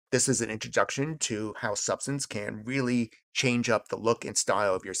This is an introduction to how Substance can really change up the look and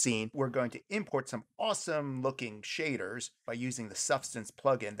style of your scene. We're going to import some awesome looking shaders by using the Substance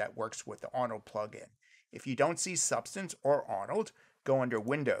plugin that works with the Arnold plugin. If you don't see Substance or Arnold, go under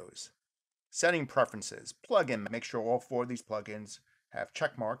Windows, Setting Preferences, Plugin. Make sure all four of these plugins have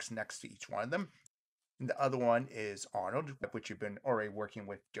check marks next to each one of them. And the other one is Arnold, which you've been already working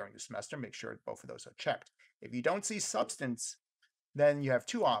with during the semester. Make sure both of those are checked. If you don't see Substance, then you have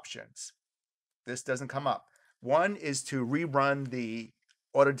two options. This doesn't come up. One is to rerun the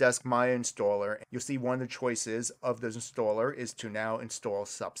Autodesk Maya installer. You'll see one of the choices of the installer is to now install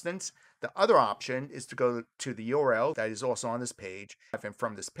Substance. The other option is to go to the URL that is also on this page. And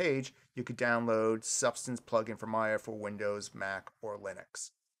from this page, you could download Substance plugin for Maya for Windows, Mac, or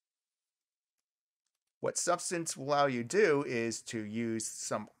Linux. What Substance will allow you to do is to use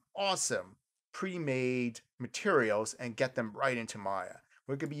some awesome pre-made materials and get them right into Maya.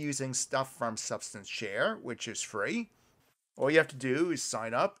 We're going to be using stuff from Substance Share, which is free. All you have to do is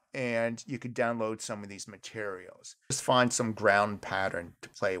sign up and you could download some of these materials. Just find some ground pattern to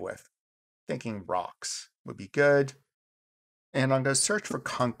play with. Thinking rocks would be good. And I'm going to search for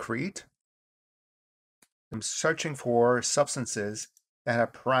concrete. I'm searching for substances that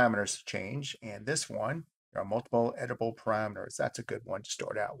have parameters to change. And this one, there are multiple editable parameters. That's a good one to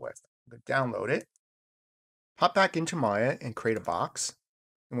start out with. I'm going to download it. Pop back into Maya and create a box.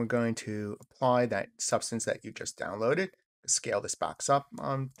 And we're going to apply that substance that you just downloaded. Scale this box up.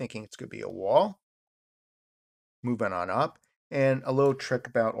 I'm thinking it's going to be a wall. Moving on up. And a little trick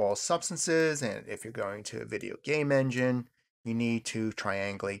about all substances, and if you're going to a video game engine, you need to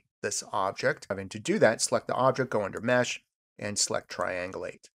triangulate this object. And to do that, select the object, go under Mesh, and select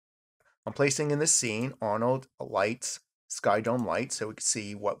Triangulate. I'm placing in this scene Arnold lights, sky dome light, so we can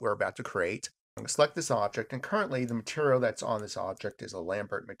see what we're about to create. I'm going to select this object, and currently the material that's on this object is a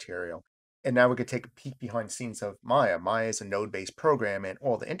Lambert material. And now we could take a peek behind the scenes of Maya. Maya is a node-based program, and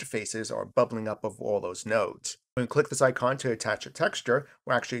all the interfaces are bubbling up of all those nodes. When we click this icon to attach a texture,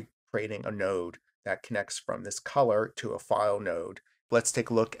 we're actually creating a node that connects from this color to a file node. Let's take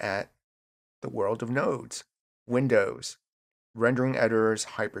a look at the world of nodes. Windows, rendering editors,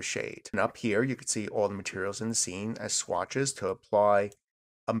 hypershade. And up here, you can see all the materials in the scene as swatches. To apply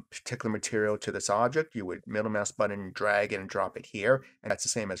a particular material to this object, you would middle mouse button, drag and drop it here. And that's the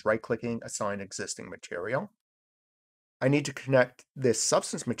same as right-clicking, assign existing material. I need to connect this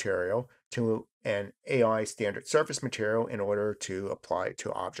substance material to an AI standard surface material in order to apply it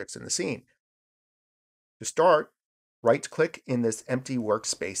to objects in the scene. To start, right-click in this empty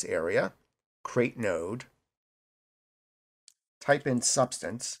workspace area, create node, type in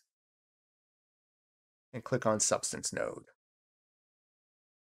substance, and click on substance node.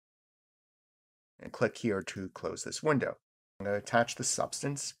 And click here to close this window. I'm going to attach the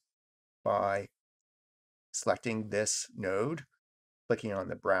substance by selecting this node, clicking on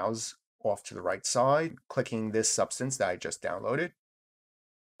the browse off to the right side, clicking this substance that I just downloaded,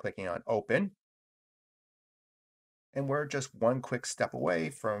 clicking on open. And we're just one quick step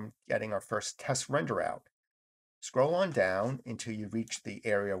away from getting our first test render out. Scroll on down until you reach the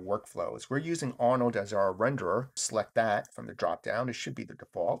area workflows. We're using Arnold as our renderer. Select that from the drop-down. It should be the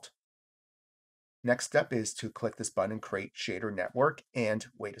default. Next step is to click this button, Create Shader Network, and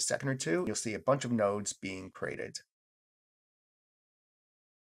wait a second or two. You'll see a bunch of nodes being created.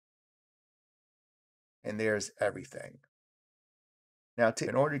 And there's everything. Now,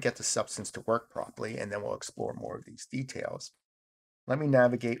 in order to get the substance to work properly, and then we'll explore more of these details, let me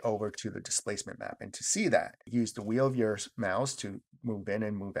navigate over to the displacement map. And to see that, use the wheel of your mouse to move in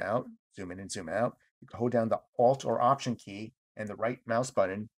and move out, zoom in and zoom out. You can hold down the Alt or Option key and the right mouse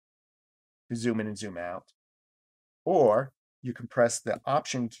button to zoom in and zoom out. Or you can press the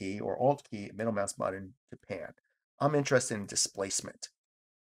Option key or Alt key, middle mouse button to pan. I'm interested in displacement.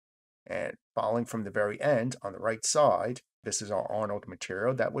 And following from the very end on the right side, this is our Arnold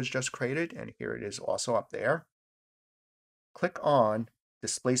material that was just created, and here it is also up there. Click on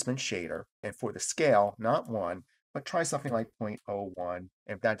Displacement Shader, and for the scale, not 1, but try something like 0.01.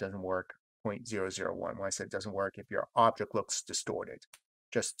 If that doesn't work, 0.001. When I said it doesn't work, if your object looks distorted.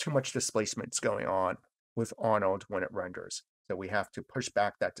 Just too much displacement's going on with Arnold when it renders. So we have to push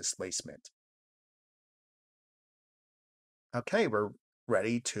back that displacement. Okay, we're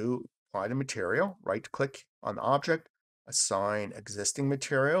ready to apply the material. Right-click on the object, assign existing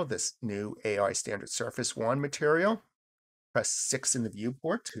material, this new AI Standard Surface 1 material. Press 6 in the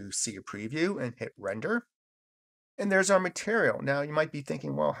viewport to see a preview and hit render. And there's our material. Now you might be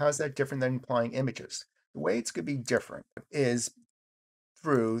thinking, well, how's that different than applying images? The way it's going to be different is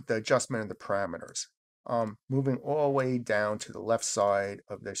through the adjustment of the parameters. moving all the way down to the left side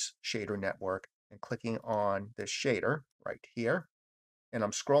of this shader network and clicking on this shader right here. And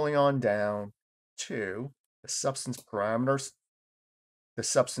I'm scrolling on down to the substance parameters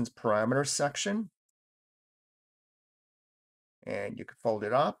section. And you could fold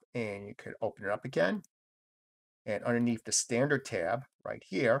it up and you could open it up again. And underneath the standard tab right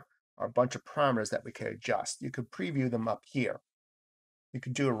here are a bunch of parameters that we could adjust. You could preview them up here. You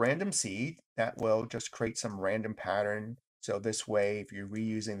could do a random seed that will just create some random pattern. So this way, if you're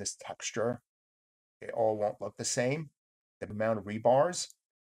reusing this texture, it all won't look the same. The amount of rebars,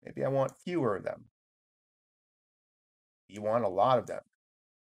 maybe I want fewer of them. You want a lot of them.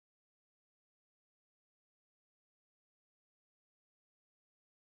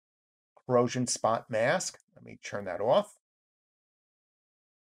 Corrosion spot mask, let me turn that off.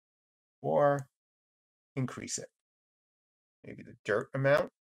 Or increase it. Maybe the dirt amount.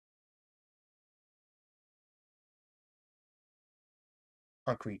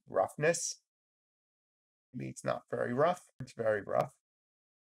 Concrete roughness. Maybe it's not very rough. It's very rough.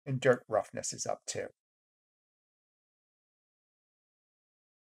 And dirt roughness is up too.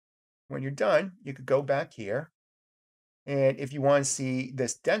 When you're done, you could go back here. And if you want to see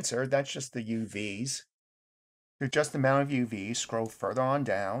this denser, that's just the UVs. To adjust the amount of UVs, scroll further on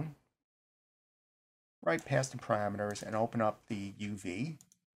down, right past the parameters, and open up the UV.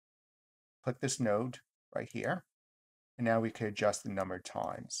 Click this node right here. And now we can adjust the number of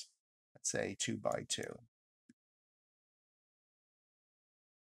times. Let's say 2 by 2.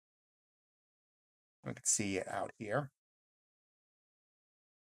 We can see it out here.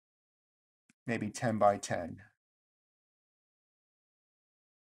 Maybe 10 by 10.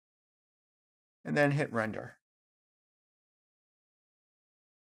 And then hit render.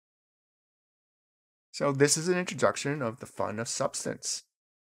 So this is an introduction of the fun of substance.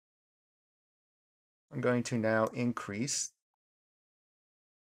 I'm going to now increase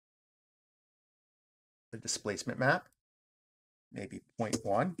the displacement map, maybe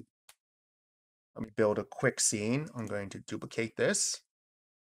 0.1. Let me build a quick scene. I'm going to duplicate this,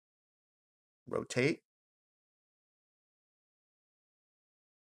 rotate,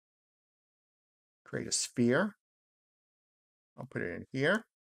 create a sphere. I'll put it in here.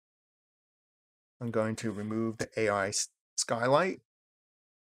 I'm going to remove the AI skylight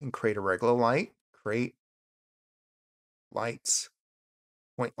and create a regular light. Create lights,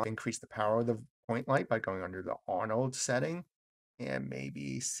 point light. Increase the power of the point light by going under the Arnold setting and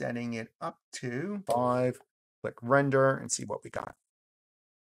maybe setting it up to 5. Click render and see what we got.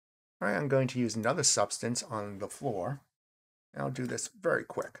 All right, I'm going to use another substance on the floor. I'll do this very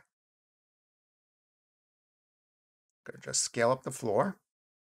quick. I'm going to just scale up the floor.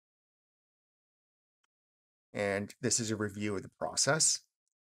 And this is a review of the process.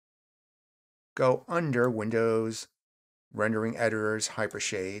 Go under Windows, Rendering Editors,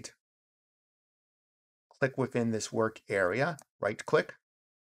 Hypershade. Click within this work area, right click,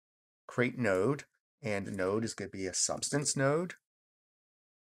 create node, and the node is going to be a substance node.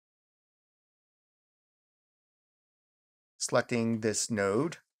 Selecting this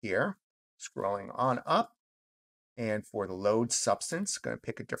node here, scrolling on up, and for the load substance, going to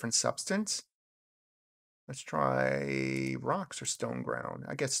pick a different substance. Let's try rocks or stone ground.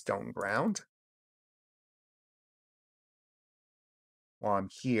 I guess stone ground. While I'm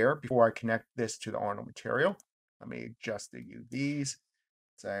here, before I connect this to the Arnold material, let me adjust the UVs.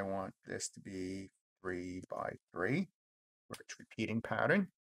 So I want this to be 3 by 3, where it's repeating pattern.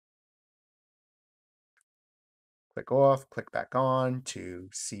 Click off, click back on to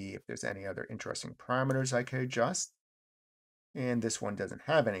see if there's any other interesting parameters I could adjust. And this one doesn't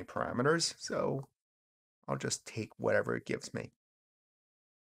have any parameters, so I'll just take whatever it gives me.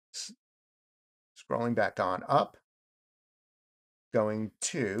 Scrolling back on up, going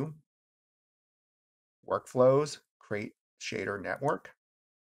to workflows, create shader network.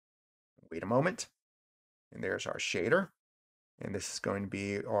 Wait a moment, and there's our shader. And this is going to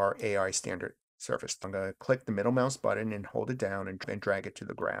be our AI standard surface. I'm going to click the middle mouse button and hold it down and drag it to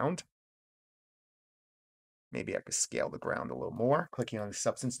the ground. Maybe I could scale the ground a little more. Clicking on the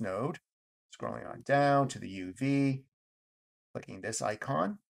substance node, scrolling on down to the UV, clicking this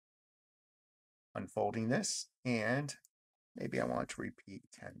icon, unfolding this, and maybe I want to repeat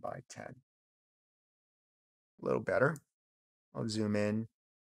 10 by 10. A little better. I'll zoom in.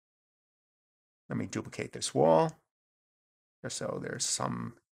 Let me duplicate this wall, just so there's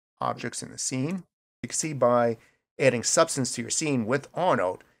some objects in the scene. You can see by adding substance to your scene with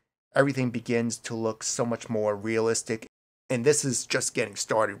Arnold, everything begins to look so much more realistic. And this is just getting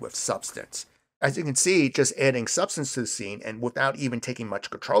started with substance. As you can see, just adding substance to the scene and without even taking much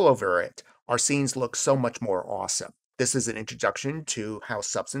control over it, our scenes look so much more awesome. This is an introduction to how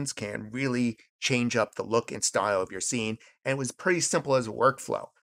substance can really change up the look and style of your scene, and it was pretty simple as a workflow.